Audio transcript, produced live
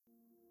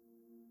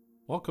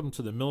Welcome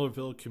to the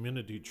Millerville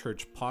Community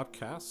Church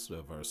podcast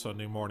of our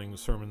Sunday morning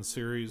sermon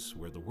series,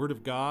 where the Word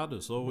of God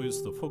is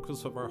always the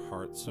focus of our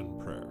hearts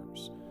and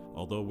prayers.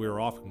 Although we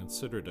are often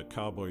considered a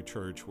cowboy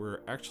church,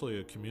 we're actually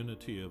a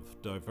community of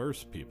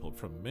diverse people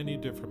from many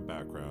different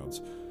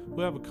backgrounds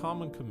who have a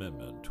common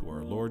commitment to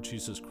our Lord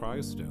Jesus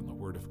Christ and the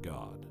Word of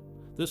God.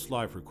 This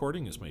live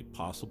recording is made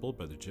possible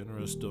by the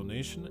generous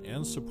donation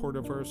and support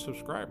of our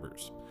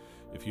subscribers.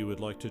 If you would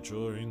like to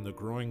join the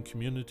growing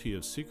community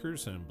of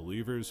seekers and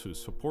believers who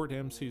support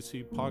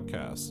MCC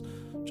podcasts,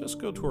 just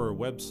go to our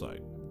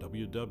website,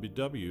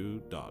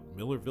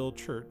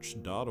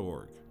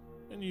 www.millervillechurch.org,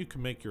 and you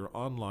can make your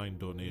online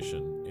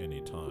donation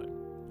anytime.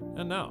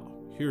 And now,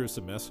 here is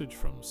a message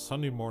from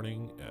Sunday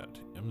morning at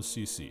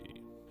MCC.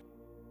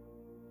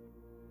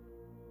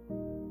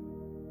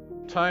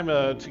 Time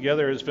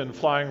together has been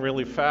flying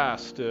really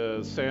fast.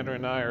 Sandra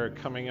and I are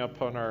coming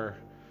up on our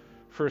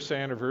first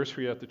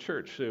anniversary at the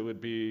church. It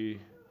would be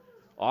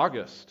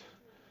August,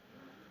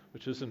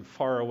 which isn't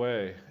far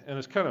away. And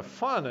it's kind of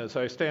fun as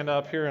I stand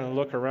up here and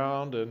look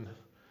around and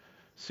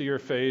see your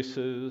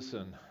faces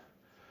and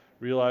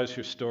realize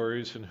your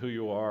stories and who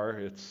you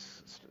are.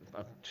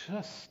 I'm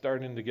just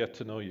starting to get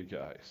to know you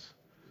guys.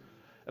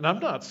 And I'm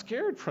not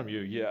scared from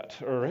you yet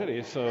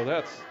already, so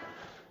that's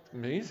the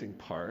amazing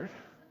part.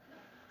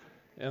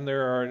 And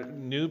there are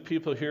new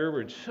people here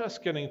we're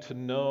just getting to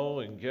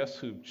know, and guess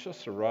who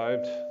just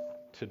arrived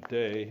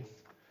today.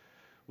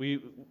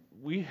 We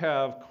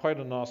have quite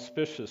an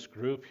auspicious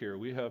group here.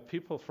 We have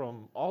people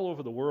from all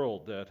over the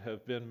world that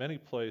have been many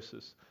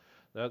places,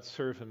 that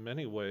serve in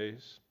many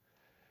ways,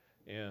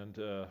 and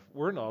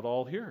we're not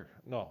all here.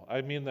 No,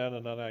 I mean that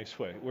in a nice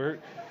way.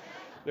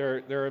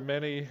 There are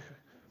many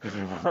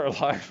who are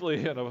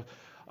lively and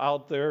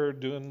out there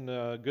doing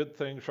good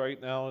things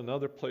right now in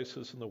other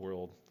places in the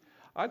world.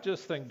 I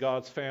just think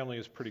God's family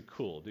is pretty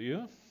cool. Do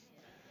you?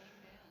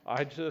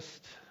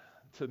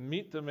 To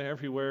meet them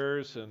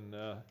everywhere and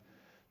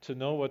to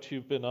know what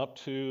you've been up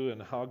to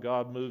and how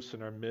God moves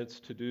in our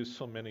midst to do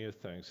so many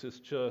things. It's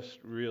just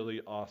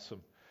really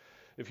awesome.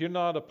 If you're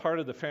not a part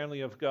of the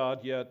family of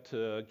God yet,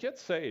 get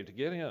saved,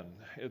 get in.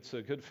 It's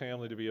a good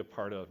family to be a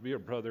part of. Be a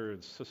brother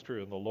and sister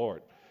in the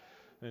Lord.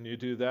 And you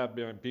do that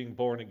by being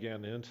born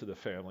again into the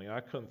family.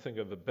 I couldn't think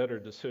of a better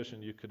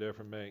decision you could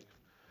ever make.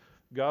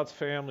 God's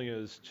family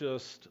is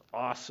just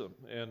awesome.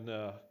 And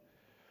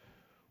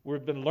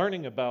we've been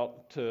learning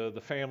about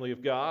the family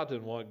of God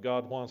and what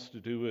God wants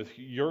to do with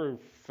your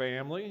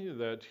family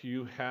that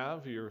you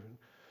have, your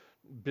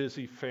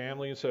busy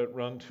families that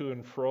run to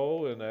and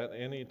fro and at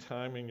any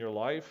time in your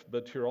life,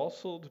 but you're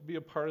also to be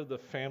a part of the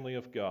family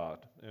of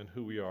God and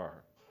who we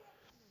are.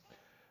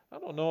 I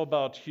don't know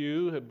about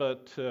you,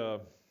 but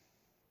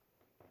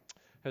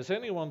has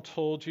anyone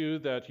told you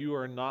that you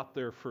are not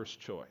their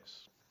first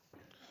choice?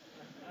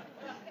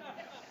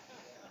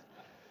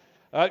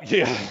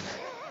 Yeah.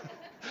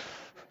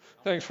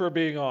 Thanks for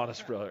being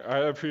honest, brother. I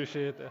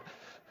appreciate that.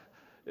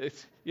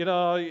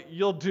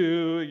 You'll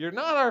do. You're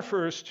not our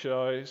first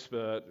choice,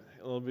 but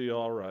it'll be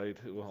all right.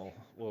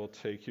 We'll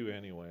take you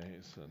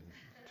anyways and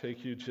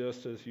take you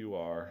just as you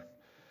are.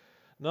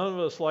 None of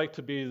us like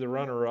to be the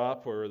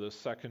runner-up or the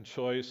second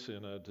choice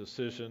in a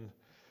decision.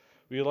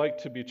 We like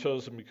to be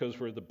chosen because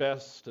we're the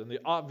best and the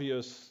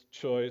obvious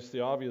choice, the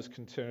obvious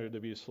contender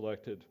to be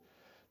selected.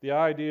 The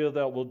idea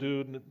that we'll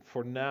do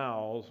for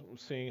now,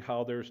 seeing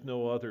how there's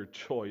no other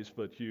choice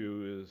but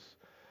you, is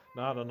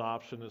not an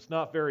option. It's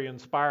not very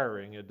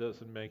inspiring. It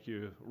doesn't make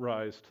you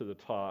rise to the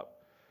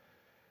top.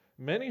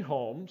 Many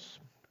homes,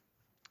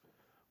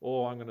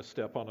 I'm going to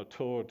step on a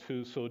toe or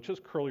two, so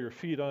just curl your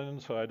feet in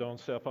so I don't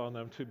step on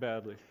them too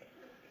badly.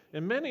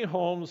 In many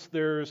homes,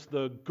 there's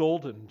the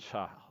golden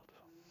child.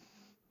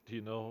 Do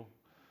you know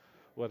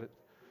what it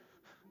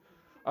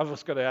I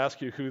was going to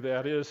ask you who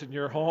that is in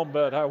your home,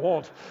 but I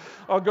won't.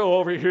 I'll go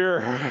over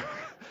here.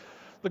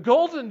 The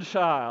golden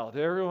child.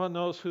 Everyone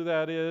knows who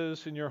that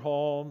is in your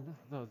home,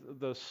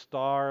 the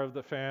star of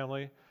the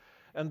family.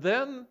 And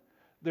then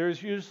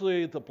there's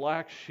usually the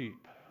black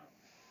sheep,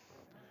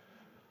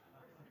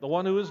 the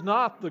one who is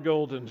not the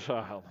golden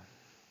child.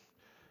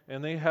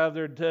 And they have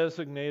their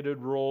designated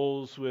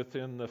roles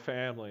within the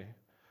family.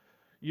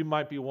 You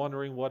might be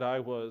wondering what I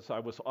was. I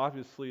was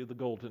obviously the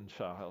golden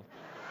child.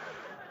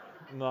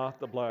 Not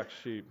the black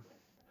sheep.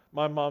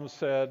 My mom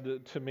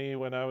said to me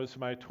when I was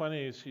in my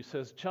 20s, she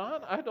says,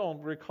 "John, I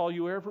don't recall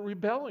you ever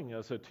rebelling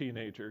as a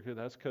teenager."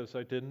 That's because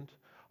I didn't.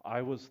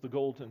 I was the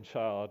golden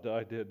child.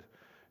 I did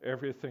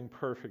everything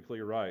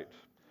perfectly right.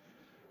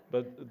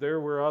 But there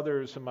were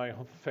others in my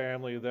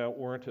family that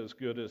weren't as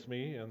good as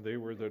me, and they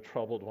were the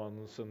troubled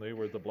ones, and they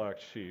were the black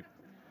sheep.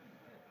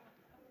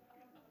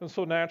 And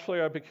so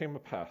naturally, I became a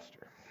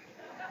pastor.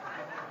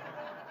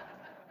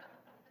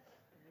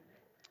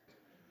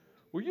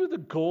 Were you the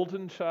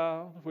golden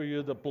child? Were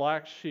you the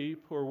black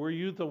sheep? Or were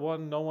you the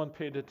one no one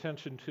paid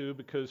attention to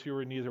because you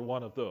were neither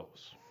one of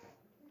those?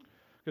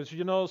 Because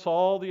you notice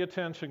all the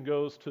attention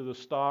goes to the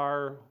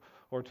star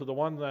or to the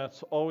one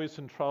that's always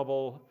in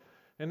trouble,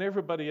 and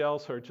everybody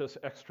else are just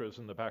extras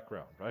in the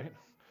background, right?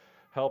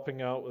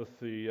 helping out with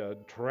the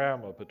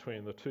drama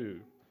between the two.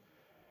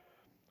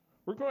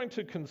 We're going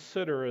to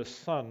consider a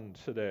son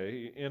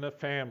today in a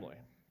family,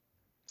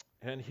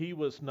 and he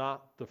was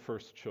not the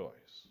first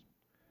choice.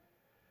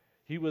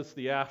 He was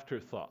the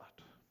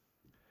afterthought.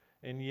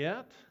 And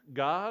yet,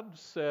 God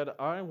said,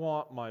 I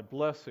want my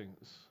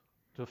blessings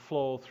to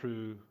flow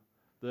through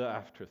the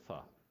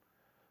afterthought,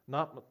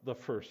 not the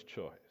first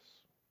choice.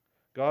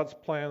 God's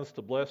plans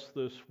to bless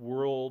this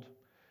world,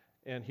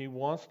 and he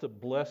wants to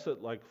bless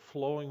it like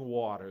flowing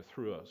water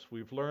through us.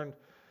 We've learned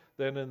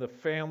that in the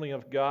family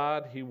of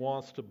God, he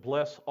wants to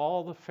bless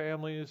all the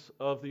families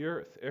of the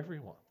earth,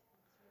 everyone.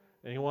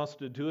 And he wants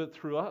to do it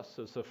through us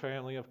as the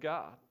family of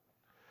God.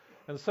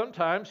 And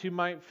sometimes you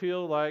might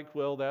feel like,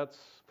 well, that's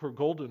for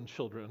golden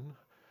children.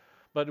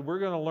 But we're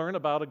going to learn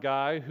about a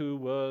guy who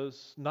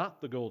was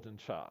not the golden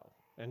child.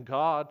 And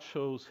God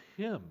chose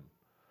him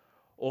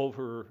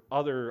over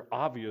other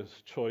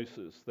obvious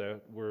choices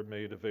that were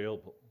made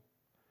available.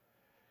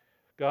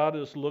 God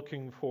is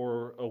looking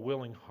for a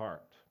willing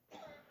heart.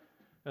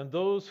 And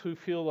those who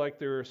feel like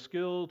they're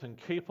skilled and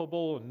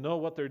capable and know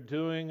what they're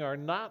doing are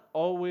not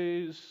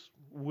always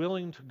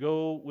willing to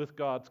go with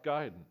God's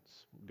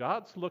guidance.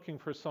 God's looking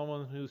for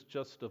someone who's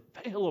just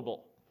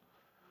available,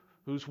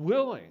 who's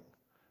willing.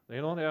 They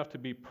don't have to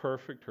be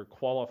perfect or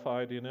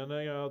qualified in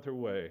any other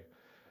way.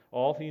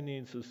 All he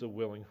needs is a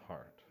willing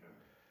heart.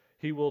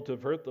 He will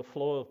divert the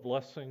flow of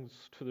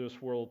blessings to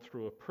this world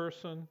through a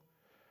person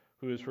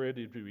who is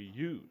ready to be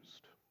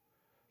used,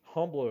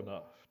 humble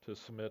enough to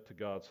submit to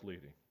God's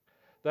leading.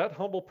 That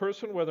humble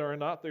person, whether or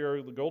not they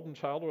are the golden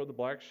child or the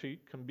black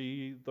sheep, can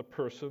be the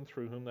person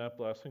through whom that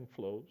blessing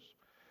flows.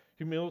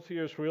 Humility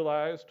is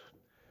realized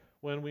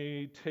when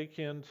we take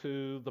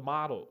into the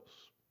mottos.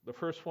 The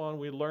first one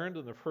we learned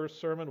in the first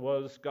sermon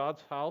was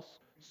God's house,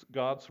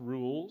 God's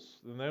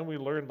rules. And then we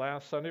learned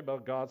last Sunday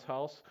about God's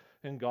house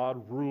and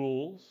God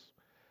rules.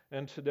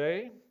 And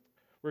today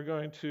we're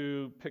going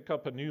to pick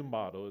up a new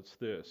motto. It's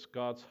this: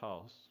 God's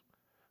house,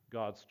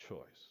 God's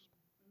choice.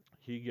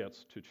 He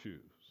gets to choose.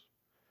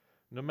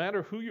 No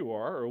matter who you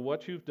are or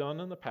what you've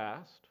done in the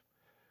past,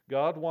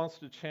 God wants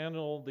to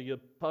channel the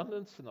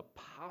abundance and the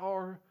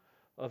power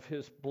of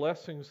his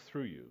blessings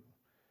through you.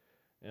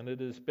 And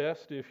it is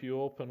best if you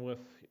open with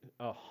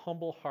a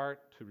humble heart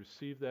to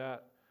receive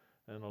that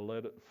and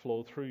let it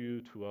flow through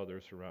you to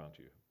others around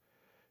you.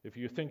 If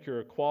you think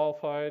you're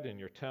qualified and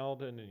you're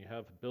talented and you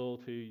have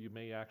ability, you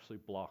may actually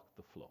block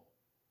the flow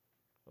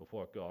of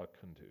what God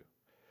can do.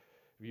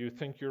 If you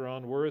think you're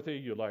unworthy,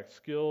 you lack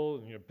skill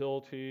and your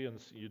ability, and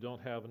you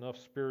don't have enough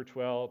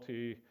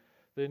spirituality,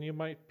 then you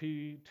might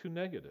be too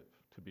negative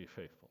to be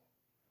faithful.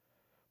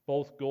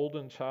 Both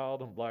golden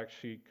child and black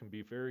sheep can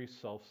be very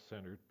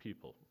self-centered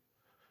people.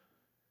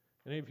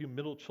 Any of you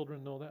middle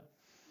children know that?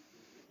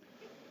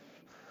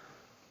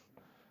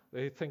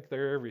 They think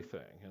they're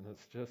everything, and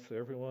it's just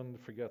everyone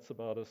forgets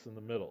about us in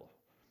the middle.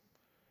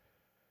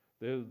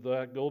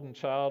 That golden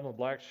child and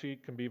black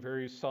sheep can be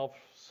very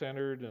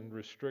self-centered and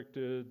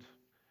restricted,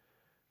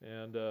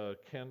 and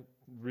can't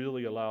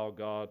really allow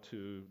God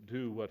to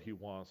do what he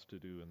wants to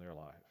do in their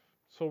life.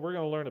 So we're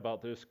going to learn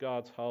about this,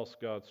 God's house,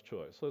 God's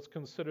choice. Let's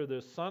consider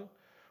this son.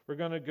 We're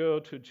going to go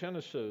to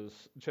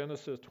Genesis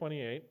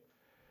 28, and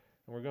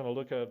we're going to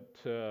look at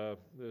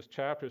this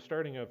chapter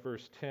starting at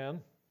verse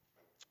 10.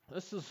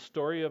 This is a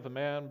story of a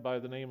man by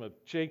the name of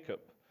Jacob,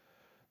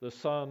 the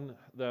son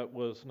that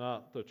was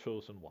not the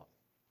chosen one.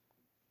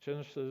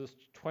 Genesis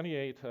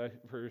 28,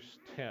 verse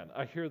 10.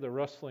 I hear the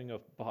rustling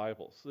of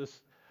Bibles.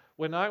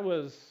 When I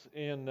was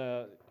in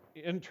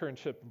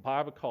internship in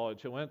Bible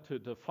college, I went to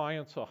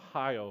Defiance,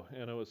 Ohio,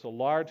 and it was a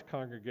large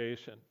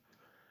congregation.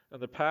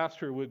 And the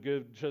pastor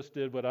just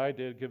did what I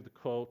did, give the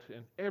quote,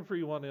 and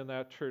everyone in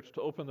that church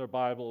to open their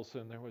Bibles,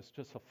 and there was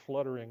just a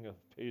fluttering of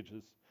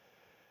pages.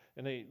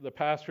 And the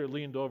pastor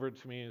leaned over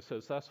to me and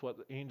says, "That's what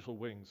angel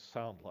wings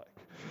sound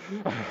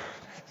like."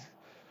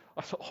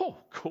 I said, "Oh,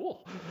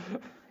 cool."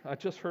 I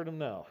just heard him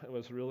now. It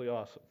was really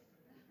awesome.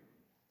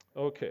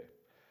 Okay.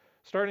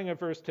 Starting at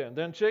verse 10,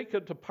 then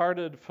Jacob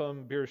departed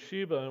from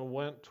Beersheba and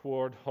went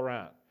toward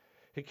Haran.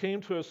 He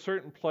came to a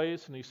certain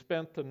place and he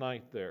spent the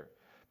night there,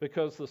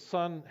 because the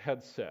sun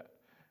had set.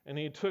 And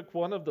he took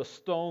one of the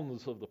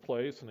stones of the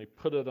place and he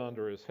put it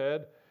under his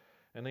head,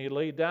 and he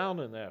lay down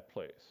in that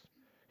place.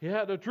 He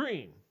had a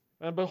dream,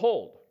 and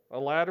behold, a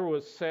ladder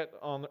was set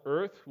on the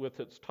earth with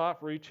its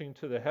top reaching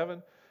to the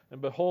heaven,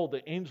 and behold,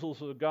 the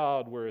angels of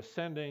God were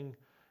ascending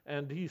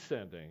and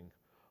descending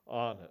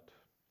on it.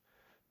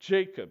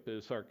 Jacob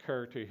is our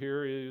character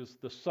here. He is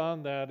the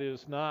son that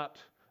is not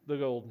the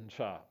golden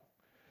child.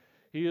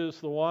 He is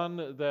the one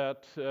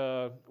that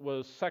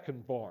was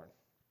second born.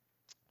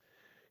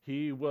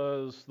 He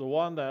was the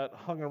one that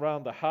hung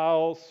around the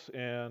house,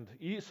 and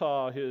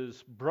Esau,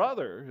 his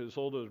brother, his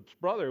oldest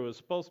brother, was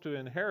supposed to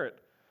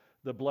inherit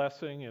the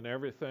blessing and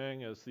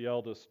everything as the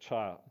eldest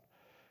child.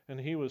 And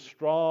he was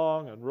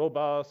strong and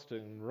robust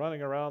and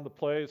running around the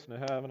place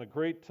and having a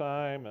great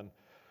time and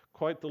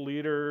quite the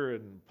leader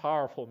and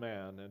powerful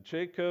man. And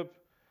Jacob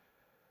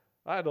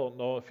I don't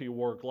know if he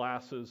wore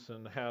glasses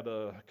and had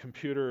a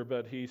computer,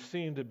 but he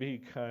seemed to be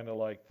kind of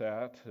like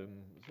that, and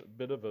a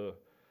bit of a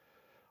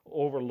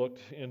overlooked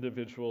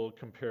individual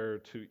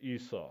compared to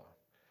Esau.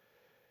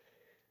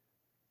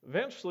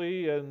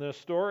 Eventually, in this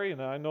story,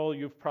 and I know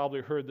you've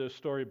probably heard this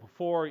story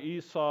before,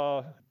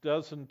 Esau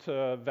doesn't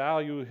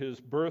value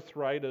his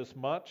birthright as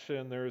much,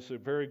 and there's a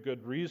very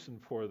good reason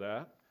for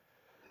that.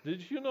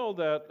 Did you know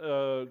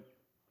that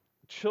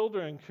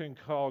children can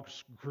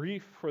cause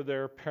grief for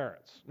their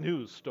parents?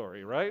 News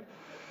story, right?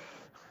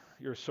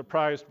 You're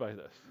surprised by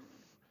this.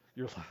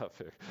 You're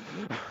laughing.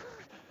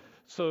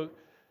 So,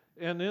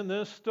 and in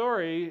this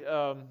story,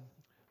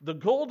 the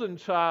golden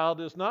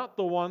child is not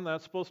the one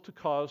that's supposed to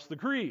cause the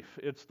grief.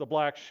 It's the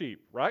black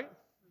sheep, right?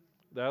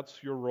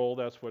 That's your role.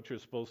 That's what you're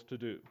supposed to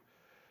do.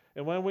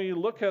 And when we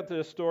look at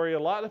this story, a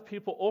lot of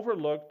people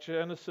overlook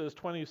Genesis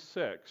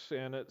 26,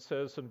 and it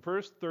says in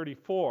verse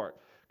 34,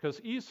 because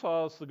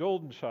Esau is the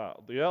golden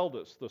child, the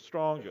eldest, the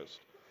strongest.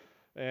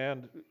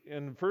 And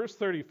in verse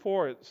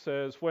 34, it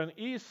says, when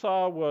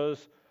Esau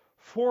was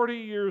 40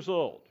 years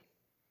old,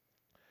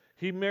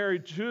 he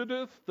married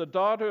Judith, the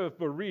daughter of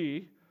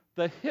Beri,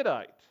 the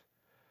Hittite,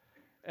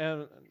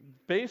 and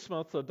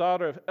Basemath, the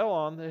daughter of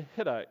Elon, the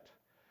Hittite.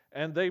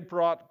 And they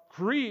brought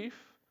grief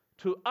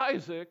to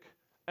Isaac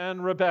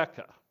and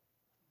Rebekah.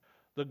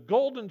 The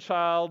golden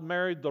child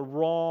married the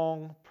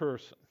wrong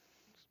person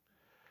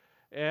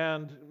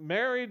and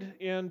married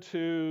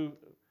into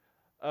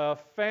a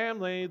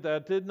family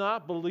that did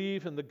not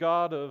believe in the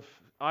God of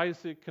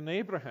Isaac and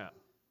Abraham,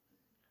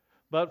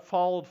 but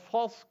followed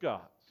false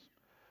gods.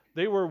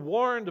 They were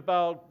warned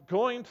about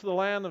going to the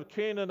land of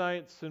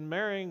Canaanites and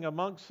marrying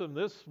amongst them.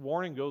 This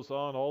warning goes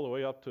on all the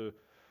way up to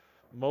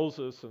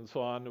Moses and so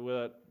on.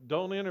 That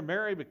don't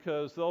intermarry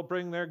because they'll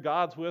bring their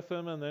gods with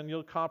them, and then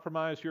you'll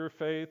compromise your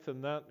faith,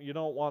 and that you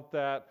don't want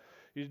that.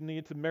 You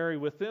need to marry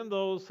within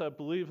those that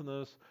believe in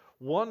this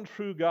one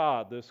true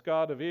God, this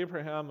God of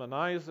Abraham and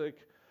Isaac.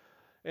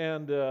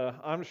 And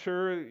I'm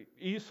sure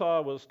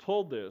Esau was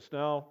told this.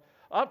 Now,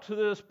 up to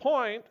this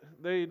point,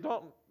 they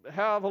don't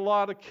have a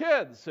lot of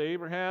kids.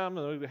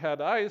 Abraham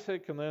had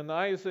Isaac, and then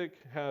Isaac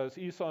has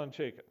Esau and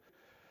Jacob.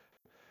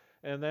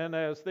 And then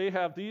as they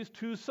have these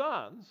two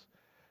sons,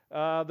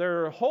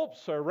 their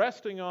hopes are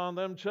resting on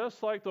them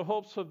just like the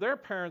hopes of their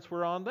parents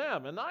were on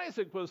them. And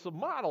Isaac was the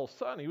model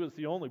son. He was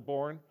the only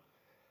born.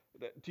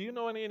 Do you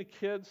know any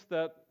kids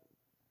that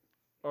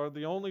are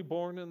the only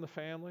born in the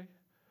family?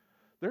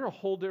 They're a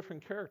whole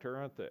different character,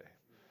 aren't they?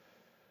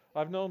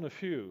 I've known a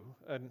few,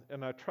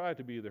 and I try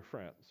to be their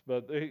friends,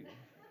 but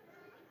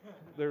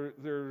they're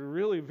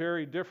really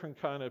very different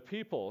kind of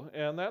people.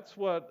 And that's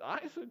what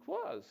Isaac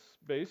was,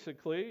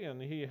 basically.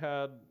 And he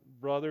had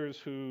brothers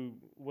who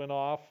went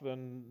off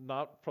and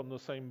not from the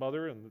same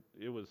mother, and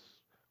it was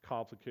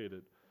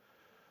complicated.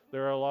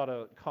 There are a lot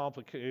of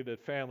complicated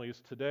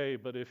families today,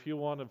 but if you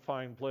want to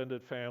find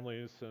blended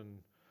families and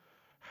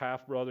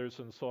half-brothers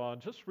and so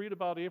on, just read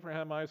about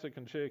Abraham, Isaac,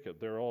 and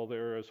Jacob. They're all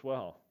there as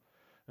well.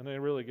 And it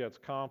really gets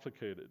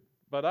complicated.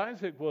 But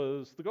Isaac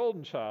was the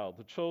golden child,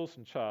 the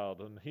chosen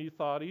child, and he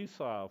thought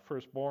Esau,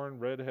 firstborn,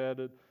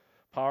 red-headed,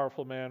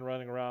 powerful man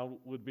running around,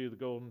 would be the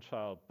golden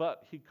child.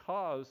 But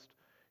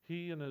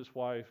he and his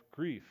wife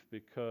grief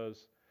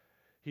because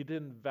he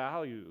didn't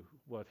value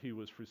what he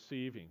was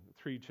receiving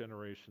 3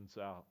 generations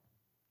out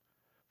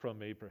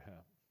from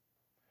Abraham.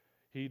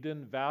 He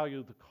didn't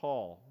value the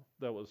call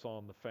that was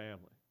on the family.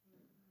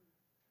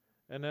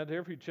 And at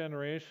every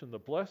generation, the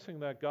blessing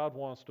that God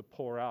wants to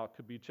pour out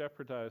could be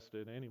jeopardized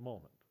at any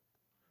moment.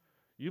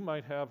 You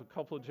might have a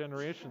couple of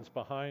generations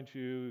behind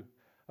you.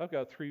 I've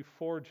got 3,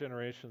 4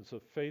 generations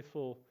of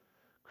faithful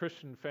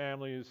Christian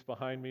families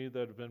behind me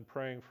that have been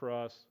praying for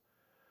us.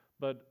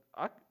 But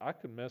I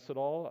could mess it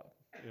all up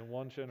in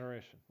 1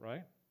 generation,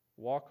 right?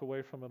 Walk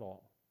away from it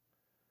all.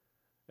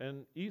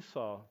 And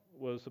Esau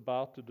was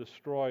about to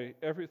destroy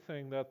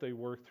everything that they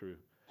worked through.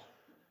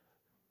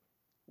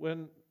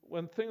 When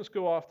things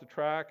go off the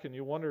track and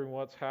you're wondering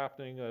what's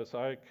happening, as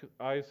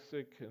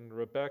Isaac and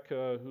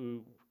Rebekah,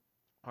 who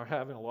are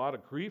having a lot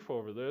of grief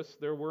over this,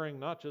 they're worrying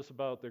not just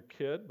about their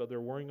kid, but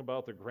they're worrying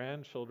about their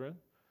grandchildren.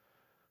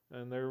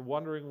 And they're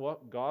wondering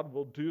what God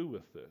will do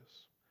with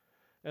this.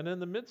 And in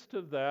the midst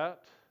of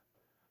that,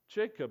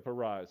 Jacob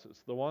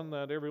arises, the one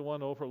that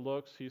everyone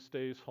overlooks. He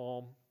stays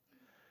home.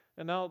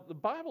 And now the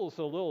Bible's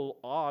a little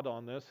odd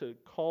on this.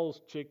 It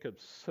calls Jacob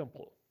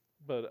simple,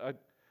 but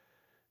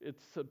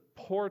it's a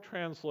poor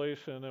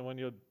translation, and when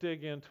you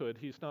dig into it,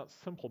 he's not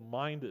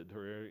simple-minded,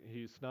 or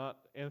he's not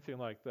anything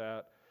like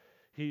that.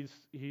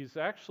 He's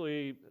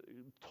actually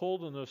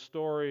told in the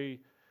story,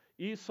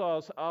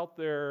 Esau's out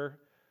there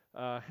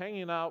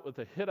hanging out with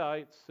the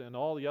Hittites and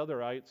all the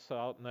other ites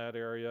out in that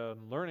area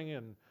and learning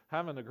and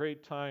having a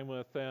great time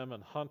with them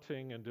and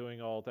hunting and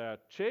doing all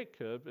that.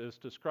 Jacob is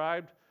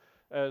described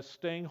as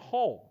staying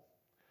home.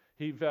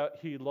 He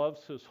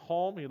loves his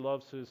home, he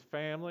loves his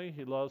family,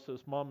 he loves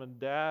his mom and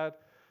dad,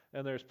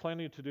 and there's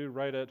plenty to do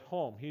right at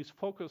home. He's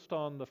focused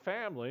on the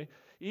family.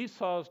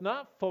 Esau's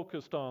not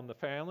focused on the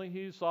family.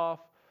 He's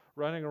off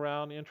running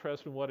around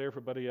interested in what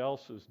everybody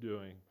else is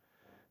doing.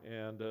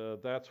 And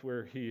that's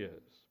where he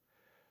is.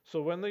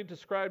 So when they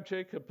describe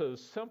Jacob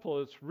as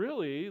simple, it's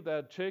really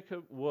that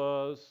Jacob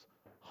was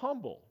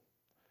humble.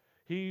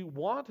 He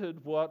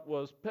wanted what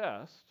was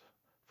best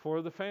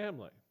for the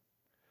family.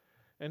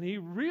 And he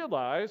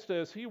realized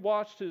as he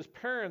watched his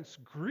parents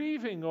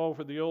grieving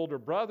over the older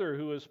brother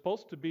who was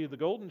supposed to be the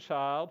golden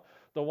child,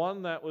 the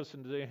one that was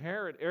to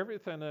inherit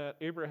everything that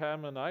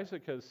Abraham and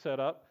Isaac had set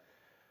up,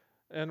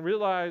 and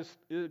realized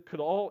it could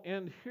all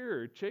end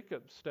here,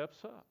 Jacob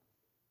steps up.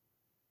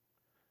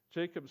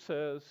 Jacob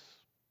says,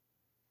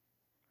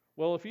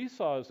 well, if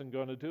Esau isn't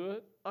going to do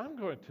it, I'm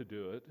going to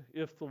do it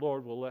if the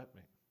Lord will let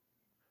me.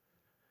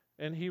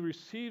 And he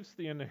receives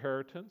the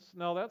inheritance.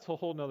 Now, that's a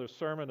whole other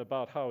sermon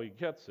about how he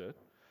gets it,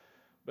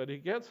 but he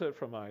gets it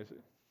from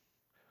Isaac.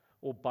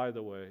 Oh, by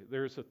the way,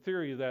 there's a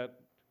theory that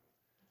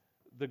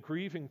the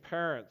grieving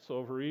parents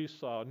over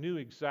Esau knew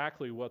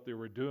exactly what they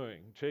were doing.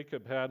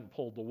 Jacob hadn't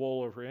pulled the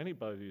wool over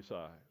anybody's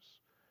eyes.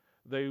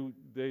 They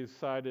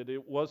decided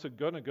it wasn't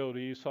going to go to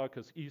Esau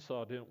because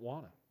Esau didn't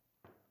want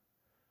it.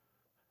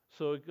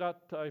 So it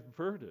got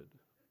diverted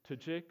to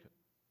Jacob.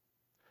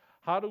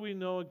 How do we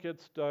know it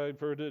gets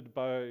diverted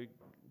by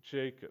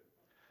Jacob?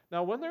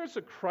 Now, when there's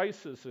a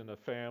crisis in a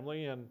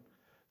family and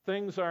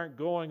things aren't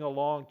going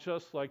along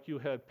just like you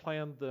had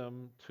planned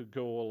them to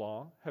go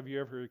along, have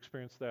you ever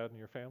experienced that in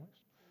your families?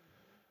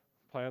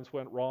 Plans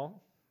went wrong.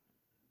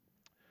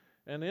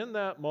 And in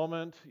that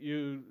moment,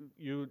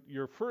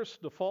 your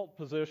first default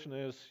position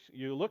is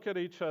you look at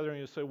each other and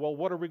you say, well,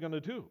 what are we going to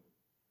do?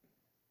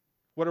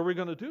 What are we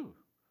going to do?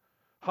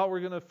 How are we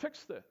going to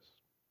fix this?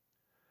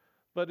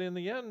 But in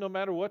the end, no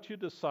matter what you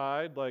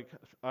decide, like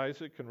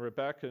Isaac and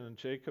Rebekah and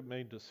Jacob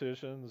made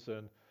decisions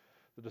and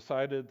they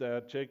decided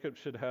that Jacob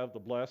should have the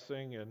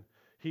blessing, and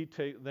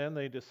then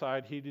they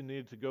decide he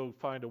needed to go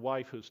find a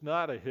wife who's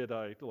not a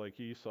Hittite like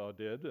Esau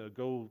did,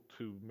 go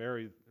to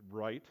marry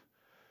right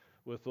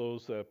with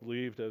those that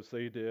believed as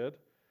they did.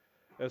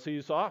 As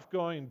he's off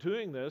going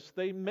doing this,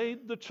 they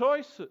made the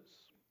choices.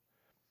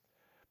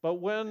 But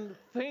when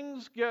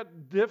things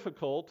get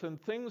difficult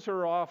and things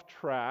are off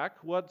track,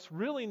 what's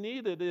really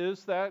needed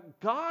is that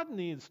God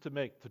needs to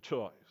make the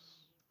choice,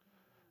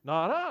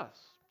 not us.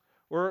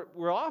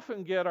 We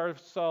often get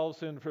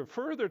ourselves into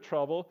further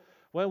trouble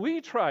when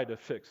we try to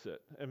fix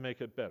it and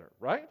make it better,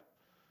 right?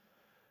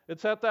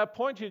 It's at that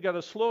point you got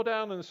to slow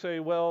down and say,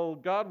 well,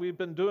 God, we've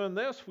been doing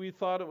this. We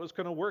thought it was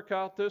going to work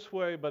out this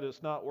way, but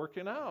it's not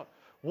working out.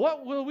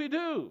 What will we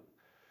do?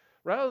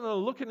 Rather than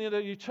looking at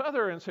each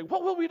other and say,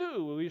 what will we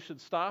do? We should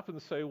stop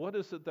and say, what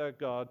is it that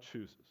God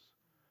chooses?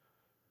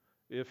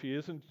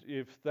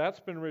 If that's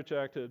been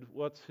rejected,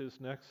 what's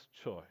his next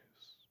choice?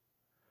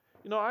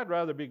 I'd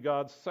rather be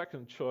God's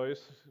second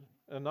choice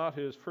and not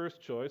his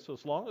first choice,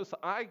 as long as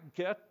I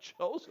get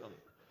chosen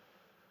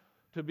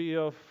to be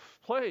a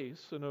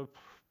place and a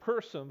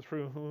person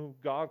through whom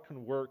God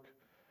can work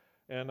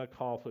and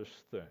accomplish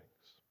things.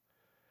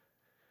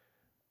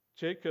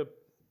 Jacob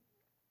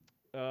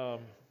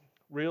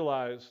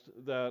realized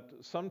that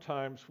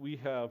sometimes we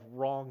have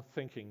wrong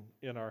thinking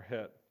in our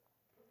head.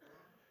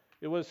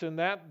 It was in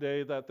that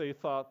day that they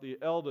thought the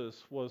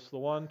eldest was the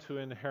one to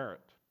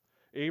inherit.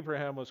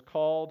 Abraham was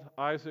called,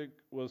 Isaac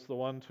was the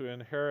one to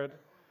inherit,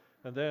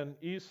 and then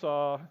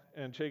Esau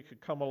and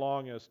Jacob come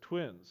along as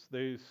twins.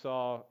 They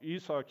saw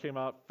Esau came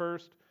out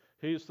first,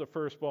 he's the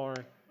firstborn,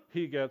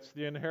 he gets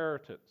the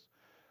inheritance.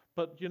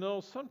 But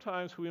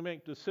sometimes we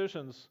make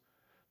decisions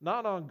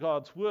not on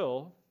God's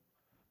will,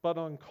 but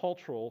on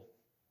cultural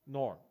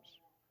norms.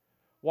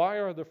 Why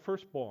are the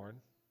firstborn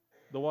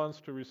the ones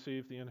to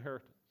receive the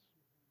inheritance?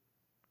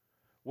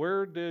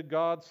 Where did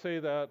God say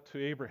that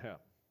to Abraham?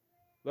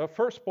 The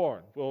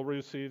firstborn will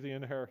receive the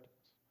inheritance.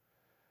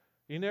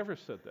 He never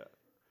said that.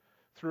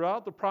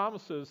 Throughout the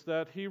promises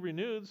that he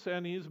renews,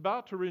 and he's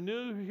about to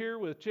renew here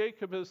with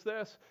Jacob, is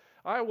this: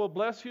 I will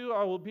bless you,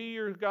 I will be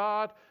your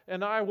God,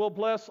 and I will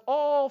bless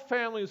all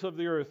families of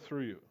the earth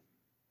through you.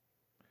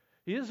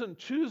 He isn't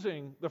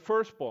choosing the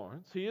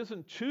firstborns. He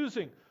isn't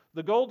choosing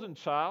the golden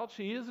child.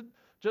 He isn't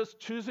just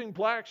choosing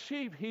black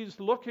sheep. He's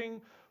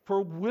looking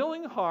for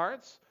willing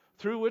hearts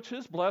through which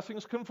his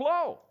blessings can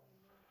flow.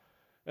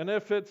 And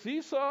if it's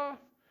Esau,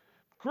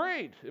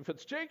 great. If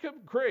it's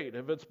Jacob, great.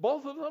 If it's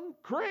both of them,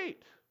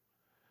 great.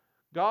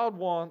 God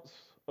wants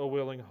a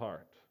willing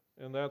heart.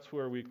 And that's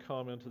where we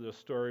come into this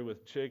story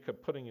with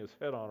Jacob putting his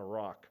head on a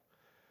rock.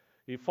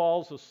 He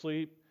falls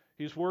asleep.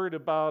 He's worried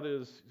about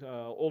his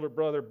older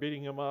brother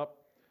beating him up.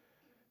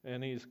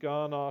 And he's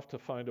gone off to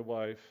find a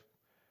wife.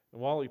 And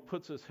while he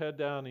puts his head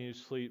down and he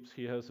sleeps,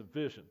 he has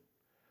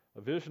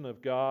a vision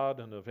of God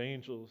and of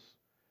angels.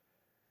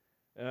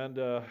 And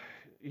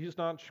he's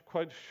not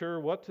quite sure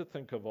what to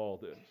think of all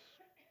this.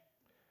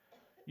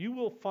 You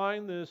will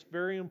find this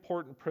very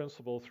important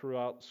principle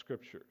throughout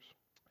Scriptures.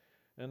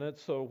 And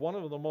it's one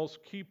of the most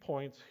key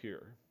points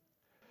here.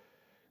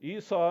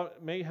 Esau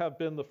may have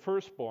been the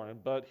firstborn,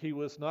 but he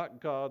was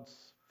not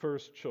God's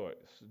first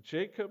choice.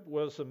 Jacob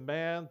was a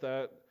man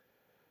that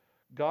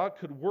God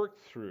could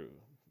work through.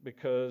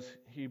 because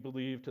he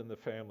believed in the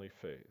family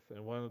faith.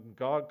 And when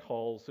God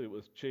calls, it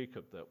was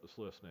Jacob that was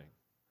listening.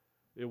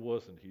 It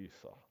wasn't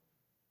Esau.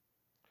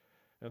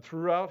 And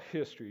throughout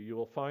history, you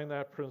will find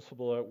that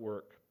principle at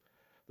work.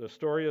 The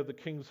story of the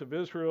kings of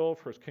Israel,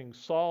 first King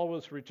Saul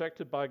was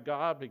rejected by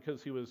God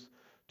because he was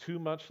too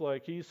much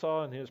like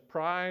Esau in his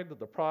pride.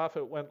 The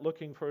prophet went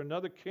looking for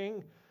another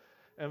king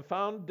and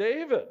found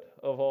David,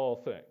 of all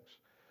things.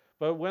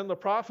 But when the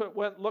prophet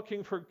went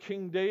looking for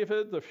King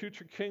David, the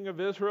future king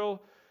of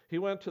Israel, he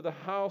went to the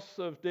house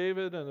of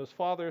David and his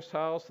father's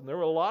house, and there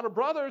were a lot of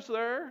brothers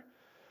there,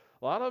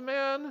 a lot of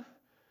men,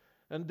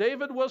 and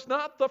David was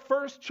not the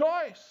first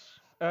choice.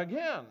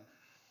 Again,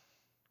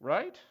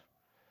 right?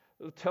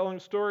 Telling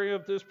story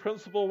of this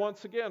principle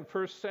once again,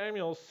 1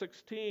 Samuel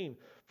 16,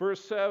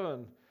 verse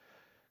 7.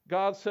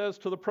 God says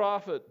to the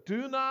prophet,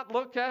 "Do not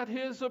look at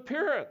his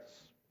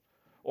appearance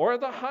or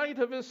the height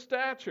of his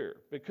stature,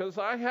 because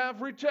I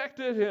have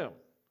rejected him.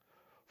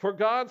 For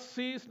God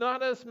sees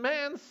not as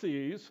man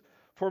sees,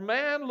 for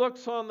man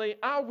looks on the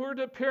outward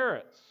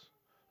appearance."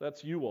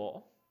 That's you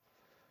all.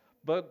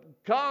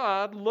 But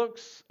God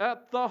looks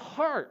at the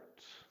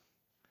heart.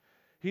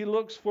 He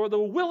looks for the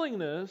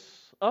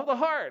willingness of the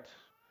heart.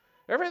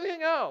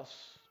 Everything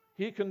else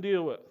he can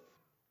deal with.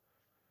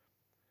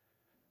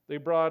 They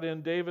brought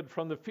in David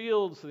from the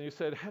fields, and he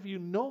said, "Have you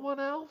no one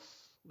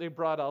else?" They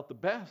brought out the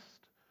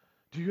best.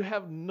 "Do you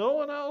have no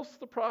one else?"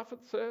 the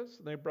prophet says.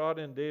 And they brought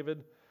in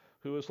David,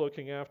 who was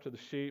looking after the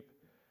sheep.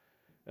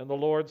 And the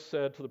Lord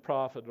said to the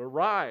prophet,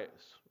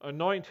 "Arise,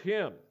 anoint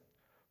him,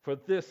 for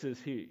this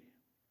is he."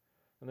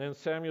 And then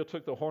Samuel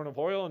took the horn of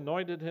oil,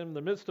 anointed him in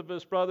the midst of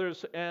his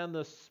brothers, and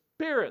the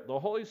Spirit, the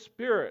Holy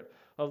Spirit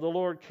of the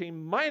Lord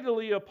came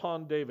mightily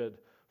upon David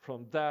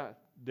from that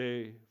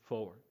day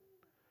forward.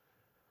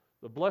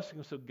 The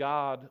blessings of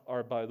God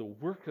are by the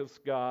work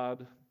of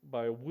God,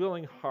 by a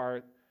willing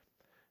heart,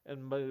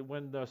 and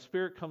when the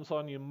Spirit comes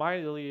on you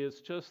mightily,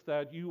 it's just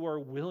that you are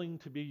willing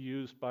to be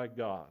used by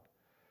God.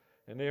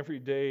 And every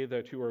day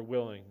that you are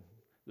willing,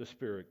 the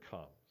Spirit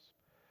comes.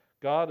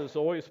 God is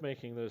always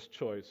making this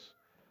choice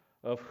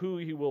of who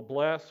he will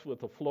bless with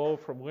the flow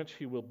from which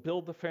he will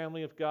build the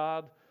family of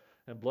God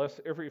and bless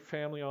every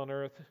family on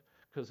earth,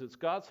 because it's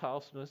God's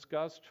house and it's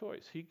God's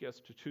choice. He gets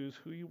to choose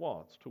who he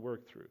wants to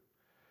work through.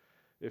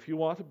 If you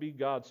want to be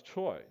God's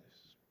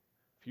choice,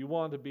 if you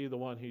want to be the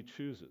one he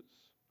chooses,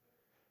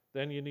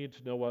 then you need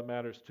to know what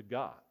matters to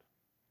God,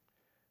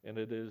 and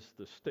it is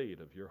the state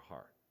of your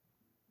heart.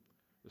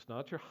 It's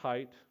not your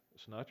height,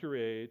 it's not your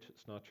age,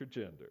 it's not your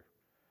gender,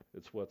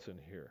 it's what's in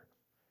here.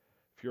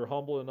 If you're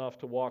humble enough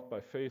to walk by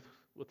faith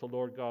with the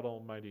Lord God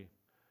Almighty,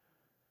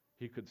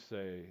 he could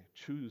say,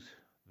 choose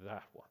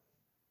that one.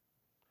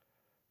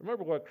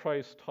 Remember what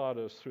Christ taught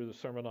us through the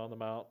Sermon on the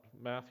Mount,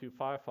 Matthew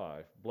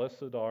 5:5.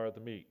 "Blessed are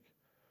the meek,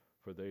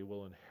 for they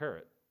will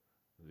inherit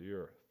the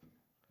earth."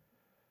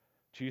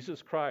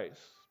 Jesus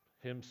Christ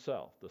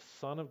himself, the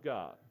Son of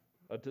God,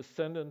 a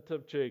descendant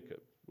of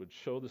Jacob, would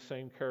show the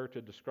same character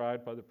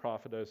described by the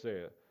prophet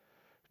Isaiah,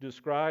 who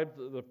described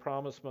the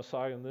promised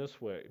Messiah in this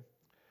way: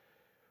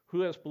 "Who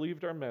has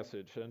believed our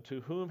message, and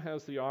to whom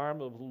has the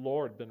arm of the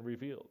Lord been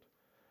revealed?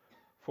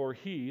 For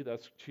he,"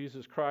 that's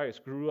Jesus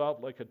Christ, "grew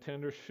out like a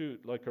tender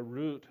shoot, like a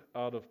root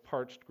out of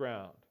parched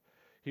ground.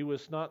 He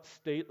was not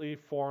stately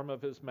form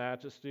of his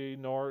majesty,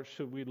 nor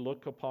should we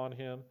look upon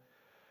him,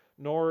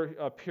 nor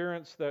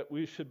appearance that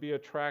we should be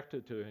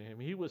attracted to him.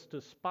 He was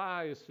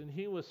despised, and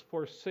he was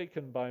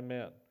forsaken by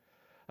men,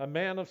 a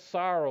man of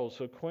sorrows,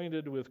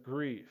 acquainted with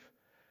grief,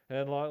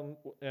 and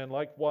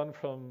like one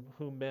from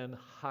whom men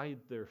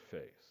hide their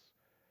face.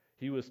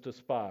 He was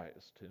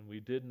despised, and we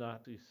did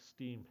not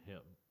esteem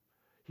him."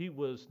 He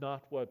was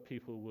not what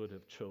people would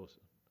have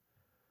chosen,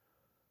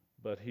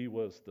 but he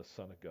was the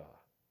Son of God.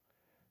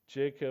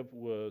 Jacob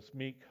was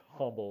meek,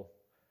 humble,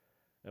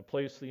 and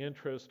placed the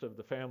interest of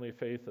the family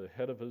faith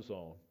ahead of his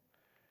own.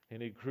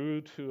 And he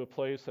grew to a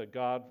place that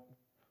God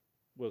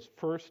was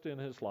first in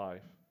his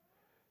life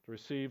to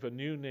receive a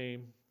new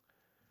name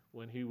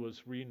when he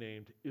was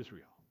renamed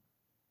Israel.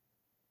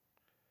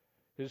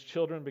 His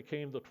children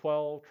became the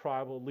 12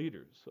 tribal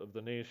leaders of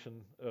the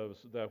nation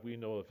that we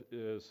know of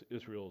as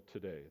Israel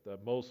today,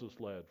 that Moses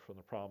led from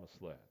the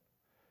Promised Land.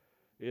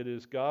 It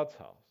is God's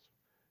house.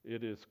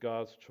 It is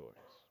God's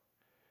choice.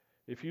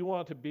 If you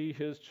want to be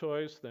his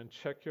choice, then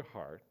check your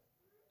heart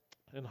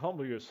and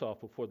humble yourself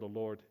before the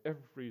Lord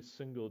every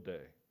single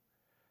day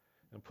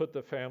and put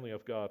the family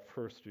of God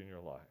first in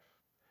your life.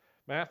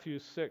 Matthew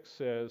 6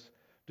 says,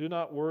 "Do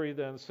not worry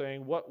then,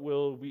 saying, 'What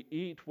will we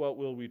eat? What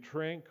will we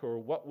drink? Or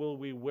what will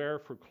we wear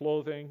for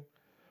clothing?'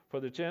 For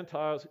the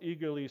Gentiles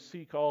eagerly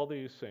seek all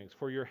these things.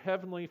 For your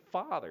heavenly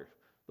Father,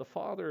 the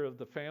Father of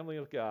the family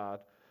of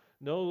God,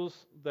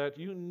 knows that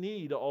you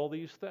need all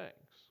these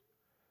things.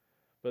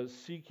 But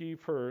seek ye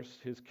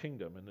first his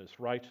kingdom and his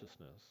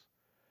righteousness,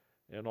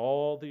 and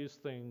all these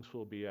things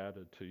will be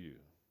added to you."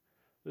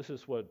 This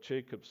is what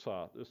Jacob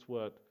sought. This is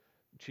what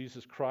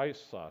Jesus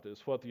Christ sought.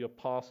 It's what the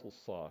apostles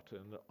sought,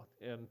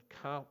 and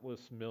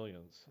countless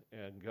millions.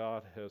 And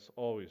God has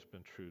always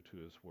been true to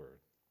his word.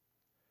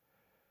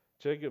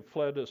 Jacob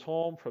fled his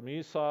home from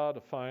Esau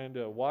to find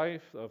a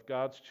wife of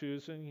God's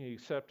choosing. He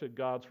accepted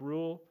God's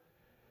rule.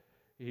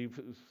 He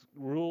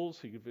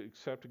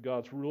accepted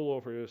God's rule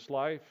over his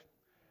life,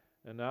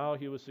 and now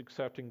he was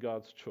accepting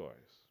God's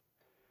choice.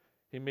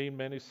 He made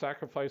many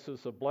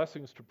sacrifices of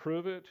blessings to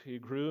prove it. He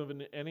grew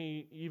in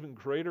any even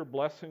greater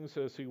blessings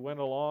as he went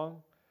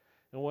along.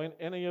 And when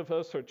any of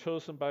us are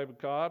chosen by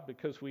God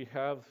because we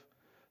have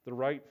the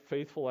right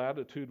faithful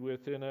attitude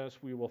within us,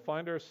 we will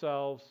find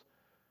ourselves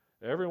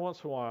every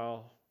once in a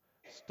while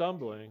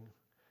stumbling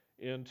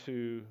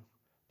into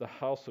the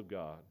house of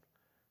God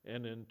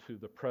and into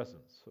the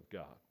presence of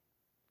God.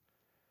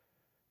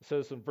 It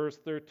says in verse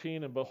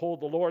 13, "And behold,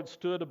 the Lord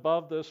stood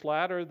above this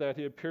ladder that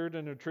he appeared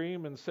in a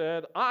dream and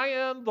said, I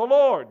am the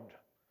Lord,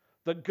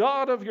 the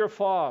God of your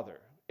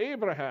father,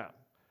 Abraham,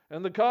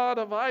 and the God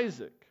of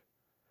Isaac.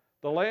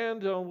 The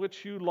land on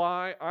which you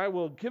lie, I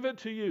will give it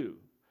to you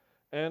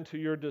and to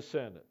your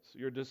descendants.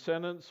 Your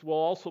descendants will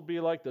also be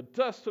like the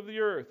dust of the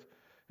earth,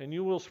 and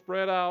you will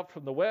spread out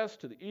from the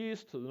west to the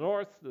east, to the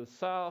north, to the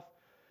south.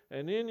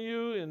 And in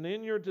you and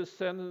in your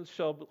descendants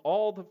shall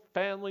all the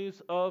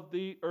families of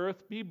the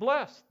earth be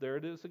blessed." There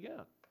it is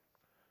again.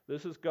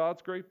 This is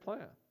God's great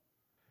plan.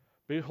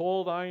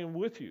 "Behold, I am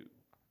with you.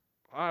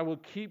 I will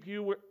keep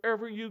you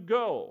wherever you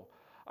go.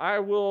 I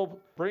will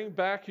bring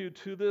back you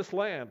to this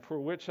land, for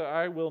which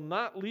I will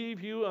not leave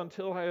you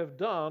until I have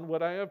done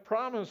what I have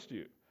promised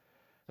you."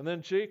 And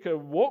then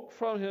Jacob woke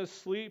from his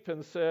sleep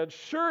and said,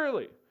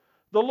 "Surely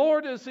the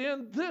Lord is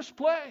in this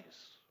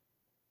place.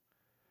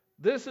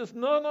 This is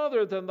none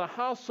other than the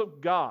house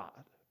of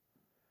God,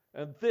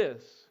 and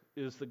this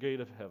is the gate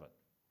of heaven."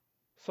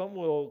 Some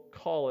will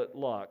call it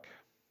luck,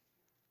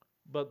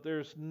 but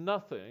there's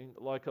nothing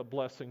like a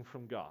blessing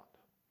from God.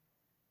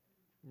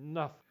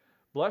 Nothing.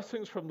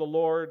 Blessings from the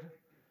Lord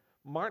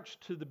march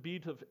to the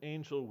beat of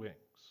angel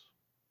wings.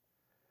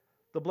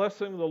 The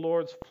blessing of the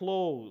Lord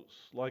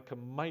flows like a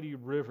mighty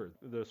river,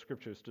 the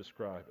scriptures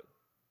describe it.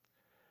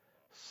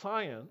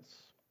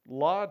 Science,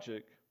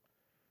 logic,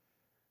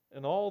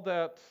 and all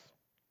that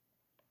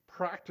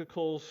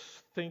practical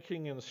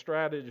thinking and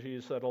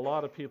strategies that a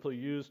lot of people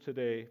use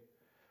today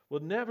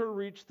will never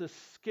reach the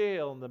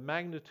scale and the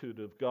magnitude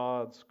of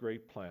God's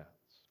great plans.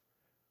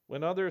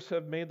 When others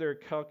have made their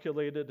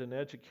calculated and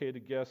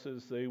educated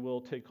guesses, they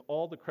will take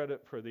all the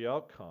credit for the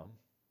outcome,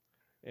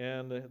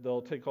 and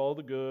they'll take all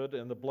the good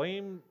and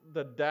blame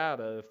the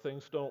data if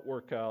things don't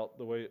work out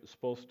the way it's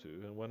supposed to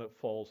and when it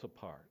falls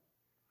apart.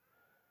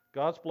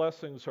 God's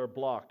blessings are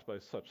blocked by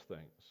such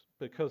things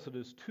because it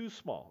is too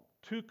small,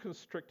 too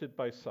constricted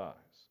by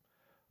size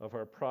of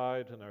our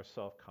pride and our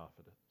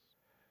self-confidence.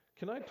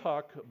 Can I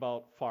talk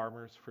about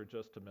farmers for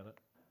just a minute?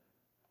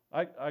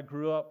 I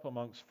grew up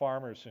amongst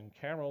farmers in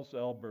Camrose,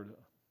 Alberta.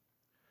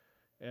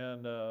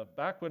 And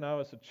back when I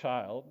was a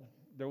child,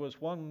 there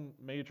was one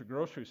major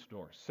grocery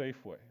store,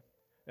 Safeway,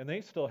 and they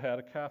still had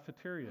a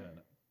cafeteria in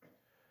it.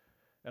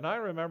 And I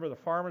remember the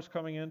farmers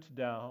coming into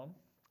town,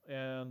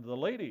 and the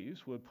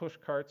ladies would push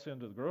carts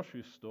into the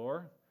grocery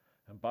store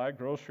and buy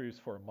groceries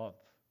for a month.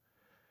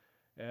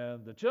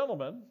 And the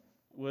gentlemen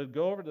would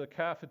go over to the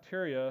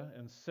cafeteria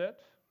and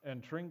sit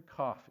and drink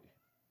coffee.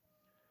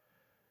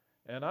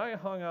 And I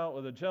hung out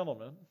with a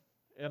gentleman,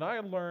 and I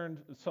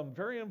learned some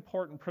very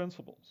important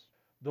principles.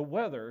 The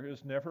weather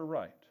is never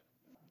right,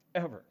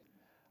 ever.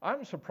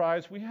 I'm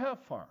surprised we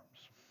have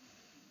farms,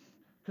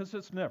 because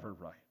it's never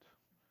right.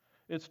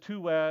 It's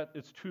too wet,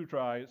 it's too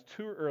dry, it's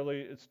too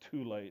early, it's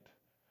too late.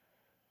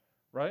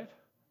 Right?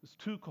 It's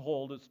too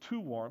cold, it's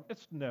too warm,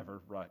 it's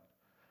never right.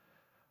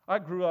 I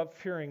grew up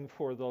fearing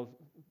for the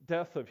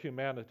death of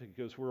humanity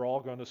because we're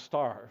all going to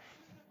starve,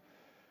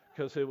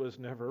 because it was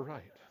never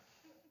right.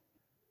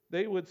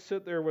 They would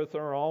sit there with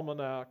our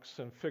almanacs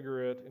and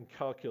figure it and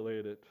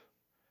calculate it,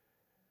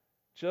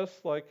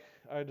 just like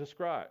I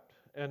described,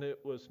 and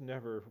it was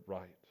never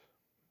right.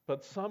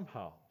 But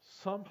somehow,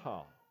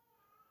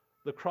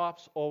 the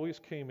crops always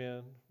came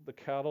in, the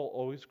cattle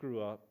always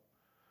grew up,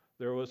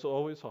 there was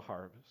always a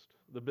harvest,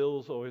 the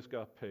bills always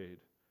got paid,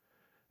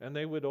 and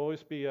they would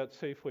always be at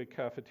Safeway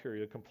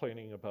cafeteria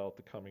complaining about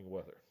the coming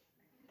weather.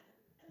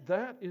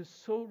 That is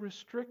so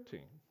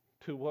restricting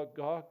to what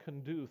God can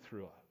do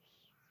through us.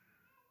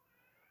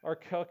 Our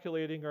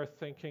calculating, our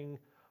thinking,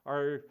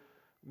 our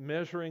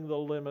measuring the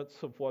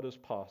limits of what is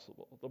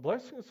possible. The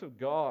blessings of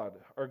God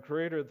are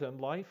greater than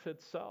life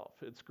itself.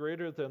 It's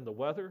greater than the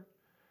weather.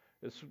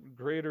 It's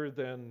greater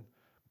than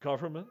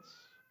governments.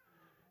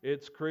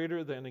 It's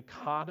greater than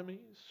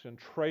economies and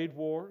trade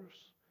wars.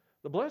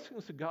 The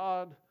blessings of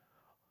God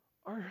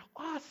are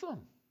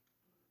awesome.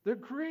 They're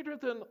greater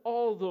than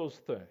all those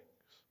things.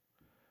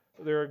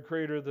 They're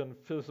greater than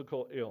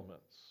physical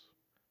ailments.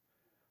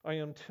 I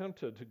am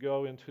tempted to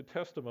go into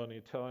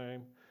testimony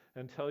time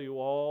and tell you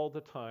all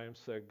the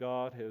times that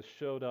God has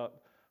showed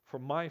up for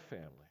my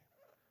family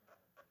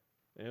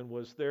and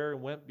was there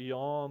and went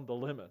beyond the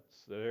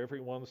limits that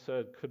everyone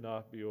said could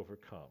not be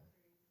overcome.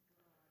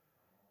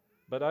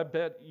 But I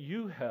bet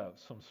you have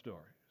some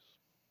stories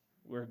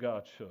where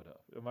God showed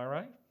up. Am I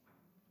right?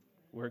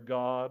 Where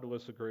God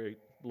was a great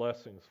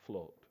blessings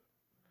flowed.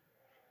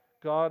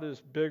 God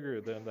is bigger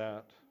than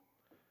that,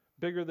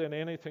 bigger than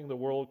anything the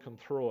world can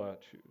throw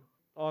at you.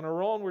 On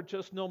our own, we're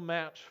just no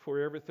match for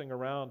everything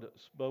around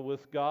us. But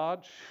with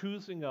God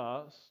choosing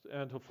us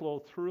and to flow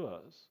through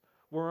us,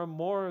 we're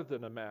more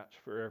than a match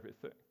for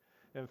everything.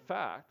 In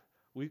fact,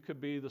 we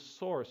could be the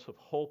source of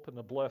hope and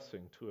a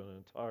blessing to an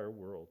entire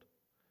world.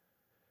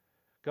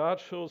 God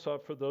shows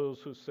up for those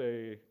who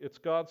say, it's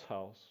God's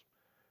house,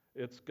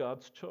 it's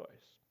God's choice.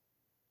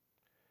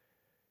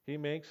 He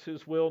makes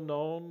his will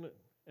known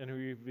and he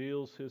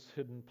reveals his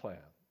hidden plan.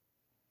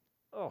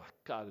 Oh,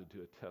 I've got to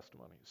do a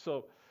testimony.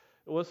 So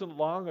it wasn't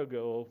long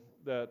ago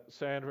that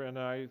Sandra and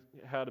I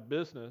had a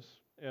business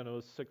and it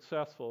was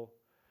successful.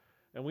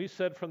 And we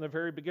said from the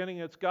very beginning,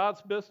 it's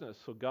God's business,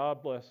 so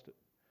God blessed it.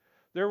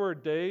 There were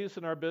days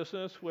in our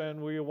business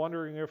when we were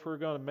wondering if we were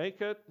going to make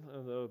it,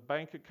 and the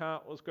bank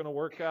account was going to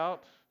work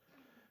out.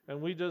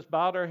 And we just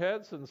bowed our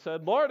heads and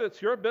said, Lord,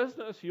 it's your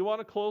business. You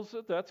want to close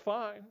it? That's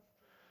fine.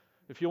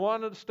 If you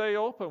wanted to stay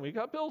open, we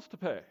got bills to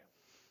pay.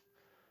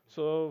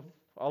 So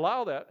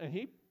allow that. And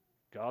he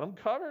got them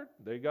covered.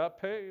 They got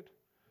paid.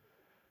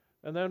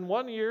 And then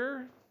one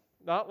year,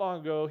 not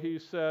long ago, he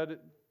said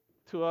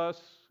to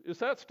us, is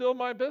that still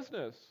my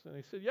business? And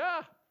he said,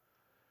 yeah.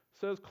 He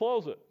says,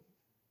 close it.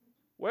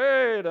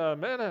 Wait a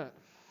minute.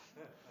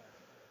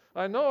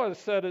 I know I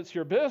said it's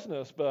your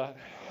business, but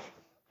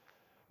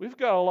we've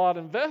got a lot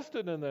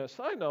invested in this.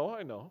 I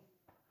know.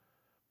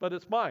 But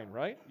it's mine,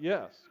 right?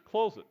 Yes.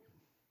 Close it.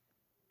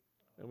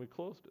 And we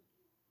closed it.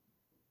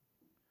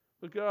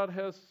 But God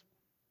has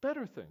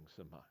better things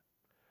in mind.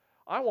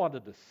 I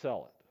wanted to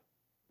sell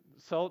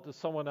it to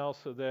someone else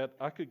so that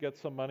I could get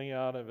some money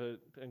out of it.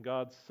 And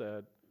God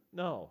said,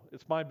 no,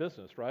 it's my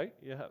business, right?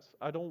 Yes.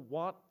 I don't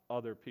want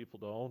other people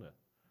to own it.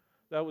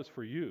 That was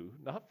for you,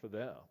 not for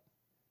them.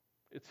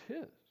 It's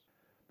his.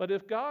 But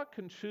if God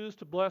can choose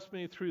to bless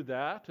me through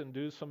that and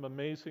do some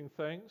amazing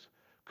things,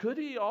 could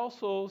he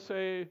also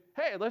say,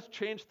 hey, let's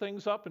change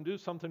things up and do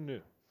something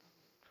new?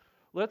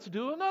 Let's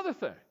do another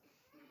thing.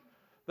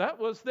 That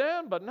was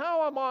then, but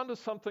now I'm on to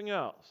something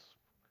else.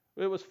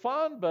 It was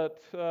fun, but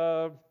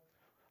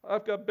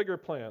I've got bigger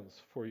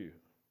plans for you.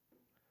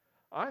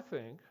 I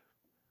think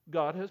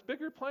God has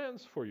bigger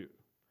plans for you.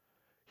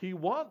 He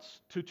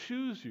wants to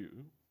choose you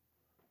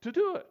to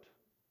do it.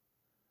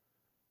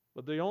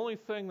 But the only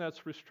thing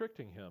that's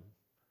restricting him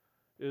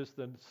is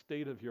the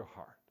state of your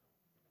heart.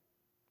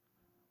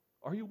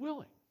 Are you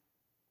willing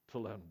to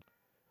let him?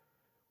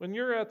 When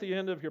you're at the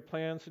end of your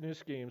plans and your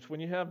schemes, when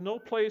you have no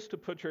place to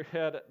put your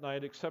head at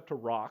night except a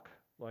rock,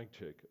 like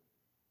Jacob,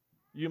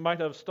 you might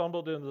have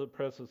stumbled into the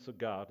presence of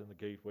God in the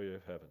gateway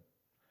of heaven.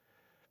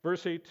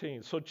 Verse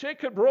 18, so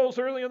Jacob rose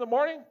early in the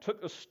morning,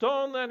 took a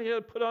stone that he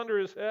had put under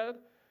his head,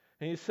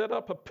 and he set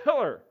up a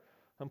pillar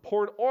and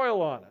poured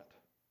oil on it.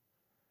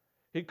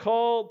 He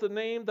called the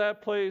name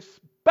that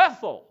place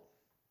Bethel.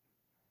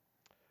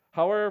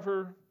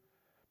 However,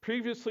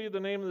 previously the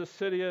name of the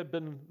city had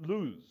been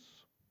Luz.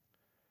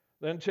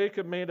 Then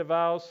Jacob made a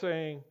vow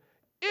saying,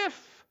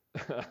 if,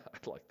 I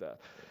like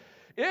that,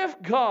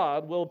 if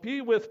God will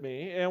be with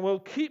me and will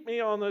keep me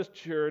on this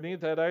journey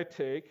that I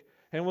take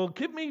and will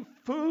give me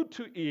food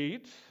to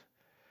eat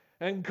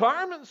and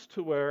garments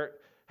to wear.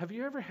 Have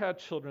you ever had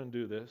children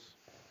do this?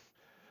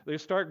 They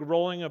start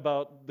rolling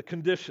about the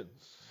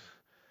conditions.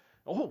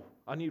 Oh,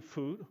 I need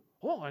food.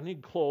 Oh, I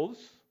need clothes.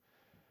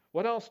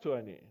 What else do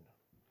I need?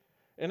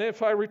 And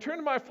if I return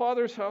to my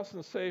father's house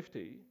in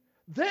safety,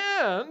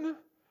 then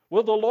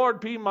will the Lord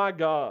be my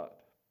God.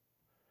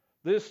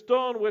 This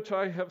stone which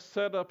I have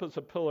set up as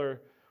a pillar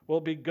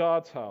will be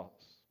God's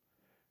house.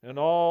 And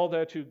all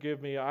that you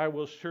give me, I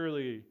will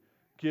surely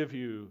give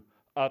you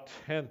a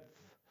tenth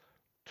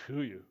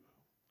to you.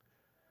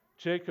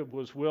 Jacob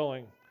was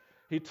willing.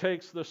 He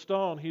takes the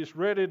stone. He's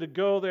ready to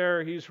go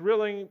there. He's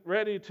really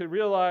ready to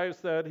realize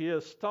that he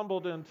has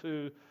stumbled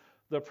into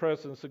the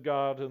presence of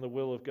God and the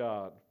will of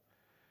God.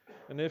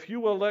 And if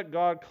you will let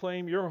God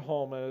claim your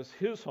home as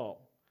his home,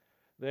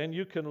 then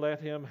you can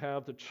let him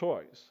have the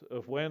choice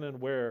of when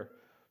and where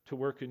to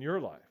work in your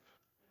life.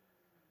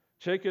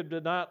 Jacob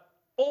did not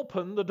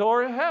open the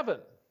door of heaven.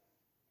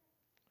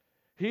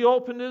 He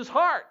opened his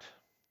heart.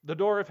 The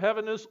door of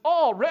heaven is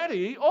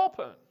already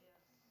open.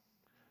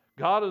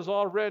 God is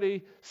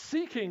already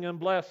seeking and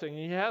blessing.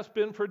 He has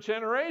been for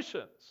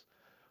generations.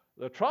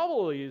 The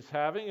trouble he's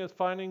having is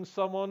finding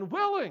someone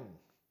willing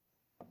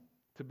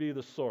to be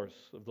the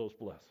source of those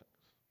blessings.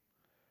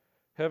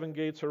 Heaven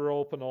gates are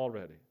open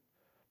already.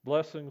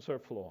 Blessings are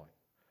flowing.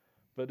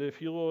 But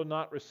if you will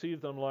not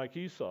receive them like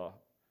Esau,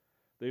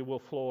 they will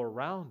flow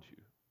around you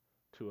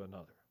to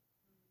another.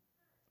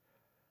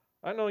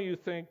 I know you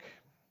think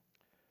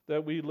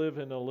that we live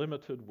in a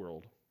limited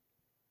world.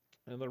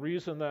 And the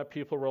reason that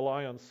people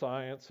rely on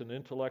science and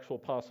intellectual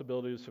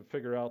possibilities to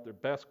figure out their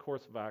best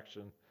course of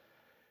action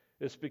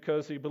is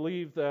because they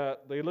believe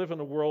that they live in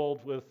a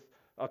world with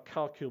a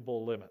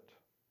calculable limit.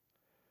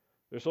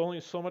 There's only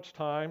so much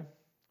time,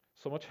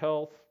 so much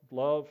health,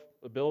 love,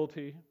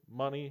 ability,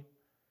 money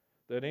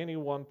that any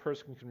one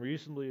person can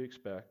reasonably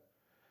expect.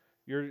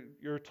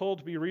 You're told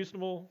to be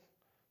reasonable,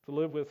 to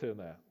live within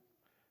that.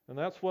 And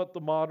that's what the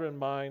modern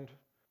mind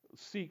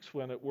seeks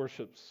when it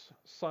worships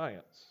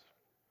science.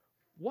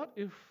 What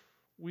if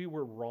we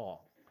were wrong?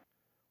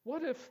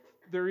 What if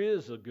there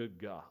is a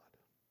good God?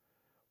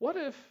 What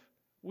if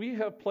we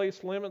have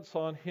placed limits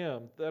on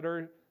him that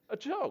are a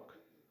joke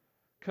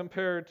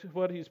compared to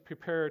what he's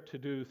prepared to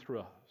do through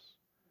us?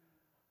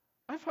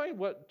 I find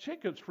what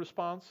Jacob's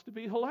response to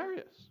be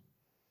hilarious.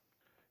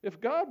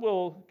 If God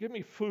will give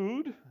me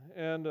food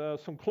and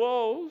some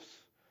clothes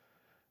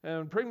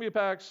and bring me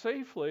back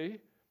safely,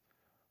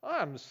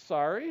 I'm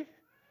sorry,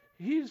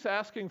 he's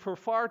asking for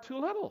far too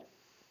little.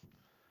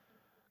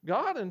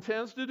 God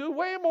intends to do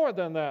way more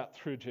than that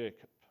through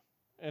Jacob,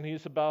 and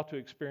he's about to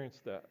experience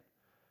that.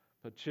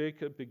 But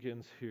Jacob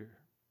begins here.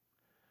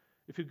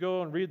 If you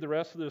go and read the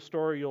rest of the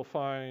story, you'll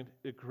find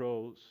it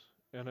grows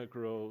and it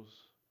grows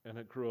and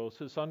it grows.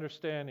 His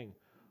understanding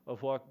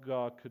of what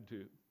God could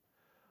do.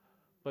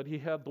 But he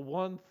had the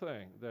one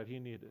thing that he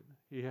needed.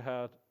 He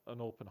had an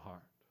open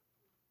heart.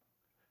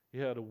 He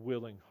had a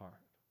willing heart.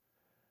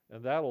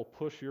 And that'll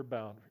push your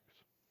boundaries.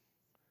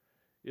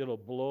 It'll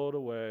blow it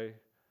away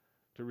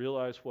to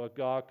realize what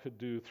God could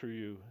do through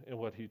you and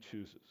what he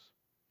chooses.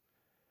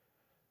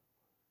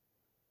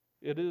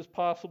 It is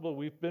possible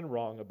we've been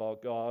wrong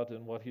about God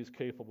and what he's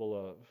capable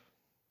of.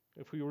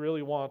 If we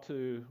really want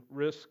to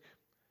risk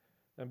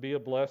and be a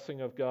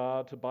blessing of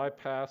God, to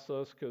bypass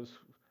us because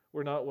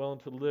we're not willing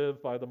to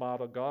live by the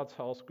motto, God's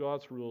house,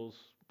 God's rules,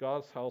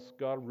 God's house,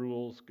 God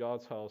rules,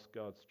 God's house,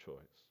 God's choice.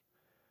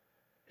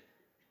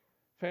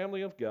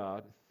 Family of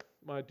God,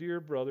 my dear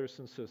brothers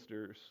and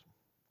sisters,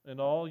 and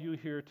all you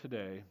here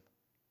today,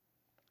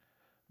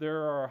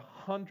 there are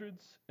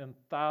hundreds and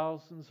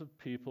thousands of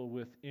people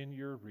within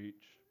your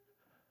reach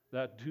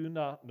that do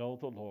not know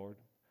the Lord,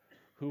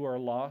 who are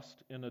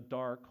lost in a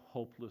dark,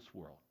 hopeless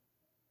world.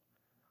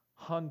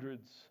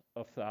 Hundreds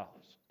of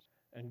thousands.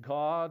 And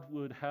God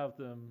would have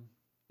them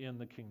in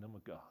the kingdom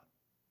of God.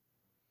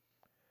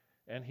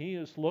 And he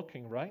is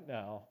looking right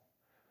now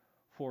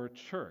for a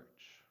church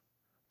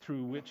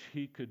through which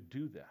he could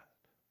do that.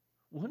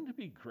 Wouldn't it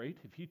be great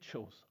if he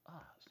chose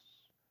us?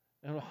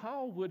 And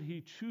how would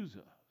he choose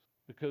us?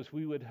 Because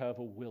we would have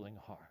a willing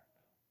heart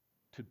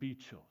to be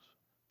chosen,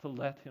 to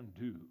let him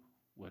do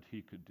what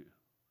he could do.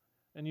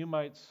 And you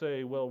might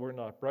say, well, we're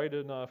not bright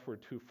enough, we're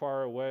too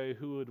far away,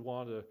 who would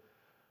want to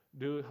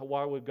do,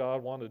 why would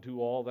God want to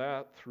do all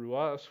that through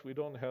us? We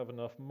don't have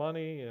enough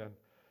money and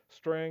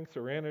strength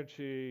or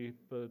energy,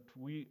 but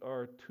we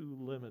are too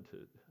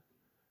limited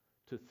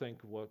to think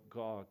what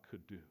God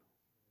could do.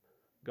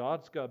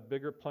 God's got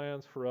bigger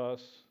plans for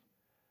us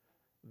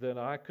than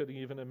I could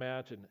even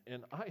imagine,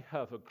 and I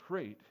have a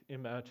great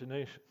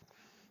imagination.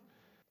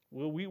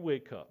 Will we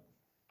wake up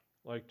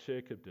like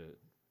Jacob did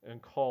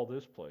and call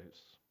this place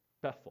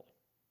Bethel,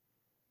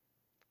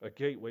 a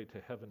gateway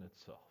to heaven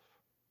itself?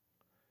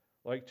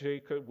 Like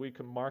Jacob, we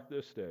can mark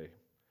this day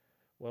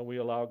when we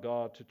allow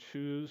God to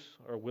choose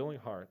our willing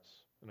hearts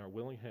and our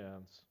willing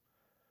hands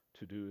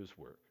to do his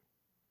work.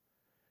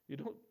 You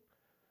don't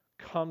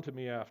come to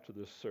me after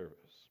this service.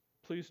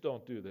 Please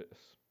don't do this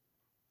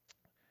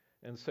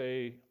and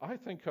say, I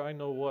think I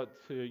know what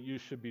you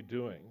should be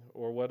doing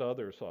or what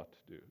others ought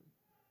to do.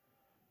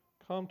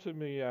 Come to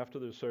me after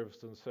the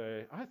service and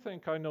say, I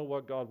think I know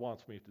what God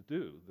wants me to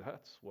do.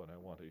 That's what I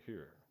want to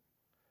hear.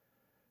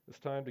 It's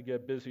time to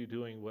get busy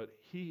doing what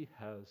he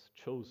has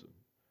chosen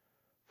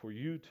for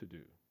you to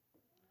do.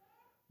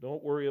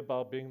 Don't worry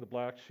about being the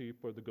black sheep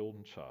or the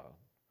golden child.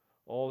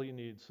 All he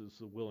needs is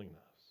the willingness.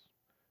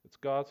 It's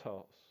God's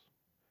house.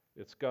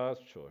 It's God's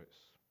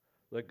choice.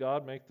 Let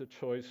God make the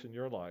choice in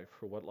your life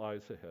for what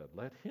lies ahead.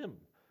 Let him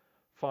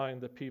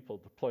find the people,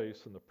 the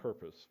place, and the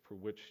purpose for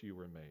which you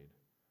were made.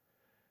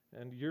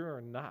 And you are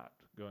not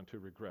going to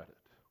regret it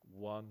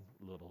one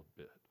little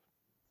bit.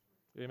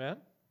 Amen?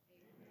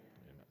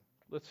 Amen.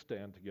 Let's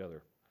stand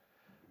together.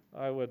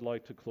 I would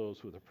like to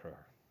close with a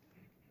prayer.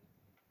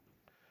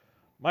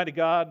 Mighty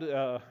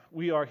God,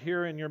 we are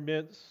here in your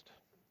midst.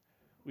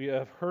 We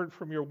have heard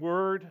from your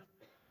word.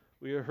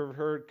 We have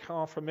heard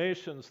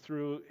confirmations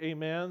through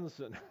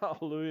amens and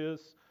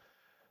hallelujahs.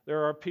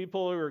 There are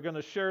people who are going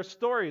to share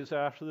stories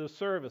after this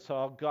service,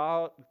 how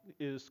God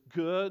is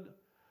good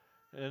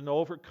and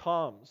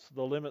overcomes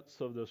the limits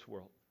of this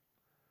world.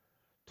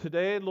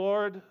 Today,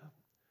 Lord,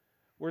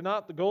 we're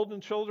not the golden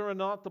children, we're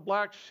not the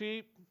black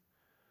sheep.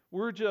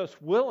 We're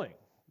just willing.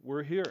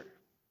 We're here.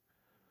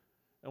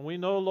 And we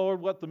know,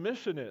 Lord, what the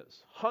mission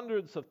is.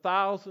 Hundreds of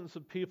thousands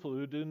of people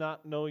who do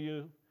not know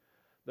you,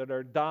 that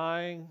are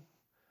dying,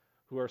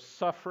 who are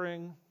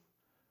suffering,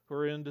 who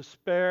are in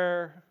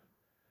despair,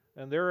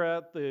 and they're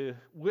at the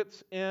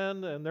wit's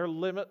end, and their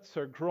limits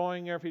are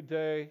growing every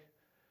day.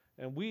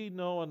 And we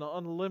know an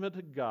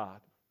unlimited God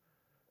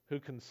who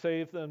can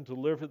save them,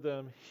 deliver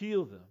them,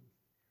 heal them,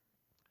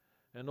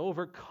 and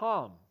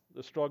overcome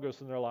the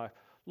struggles in their life.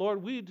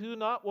 Lord, we do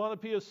not want to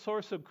be a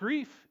source of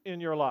grief in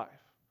your life.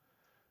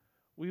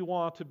 We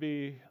want to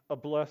be a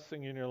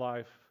blessing in your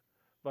life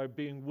by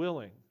being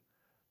willing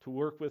to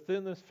work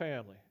within this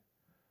family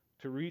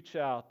to reach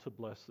out to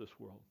bless this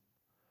world.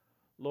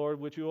 Lord,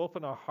 would you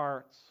open our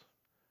hearts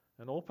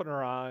and open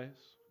our eyes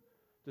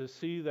to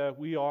see that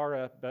we are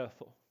at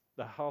Bethel,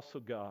 the house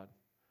of God,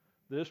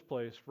 this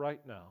place right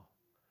now,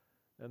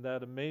 and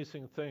that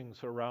amazing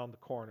things are around the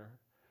corner.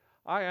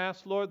 I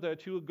ask, Lord,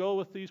 that you would go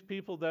with these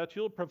people, that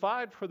you'll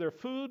provide for their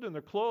food and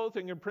their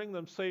clothing and bring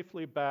them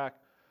safely back.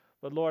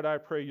 But Lord, I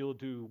pray you'll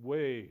do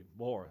way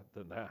more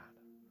than that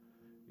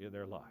in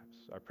their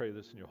lives. I pray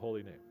this in your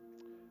holy name.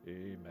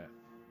 Amen.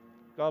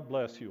 God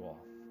bless you all.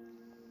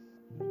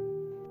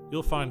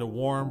 You'll find a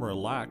warm,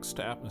 relaxed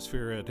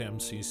atmosphere at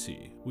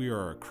MCC. We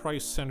are a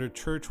Christ-centered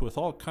church with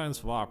all kinds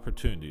of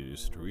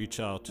opportunities to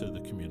reach out to the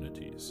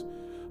communities,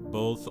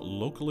 both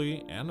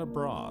locally and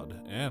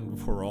abroad, and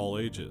for all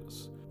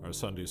ages. Our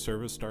Sunday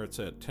service starts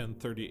at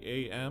 10:30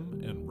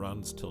 a.m. and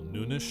runs till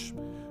noonish.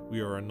 We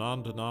are a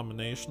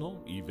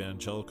non-denominational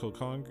evangelical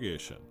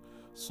congregation,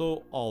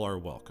 so all are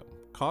welcome.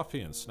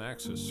 Coffee and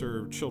snacks are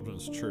served.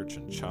 Children's church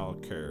and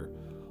child care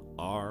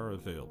are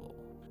available.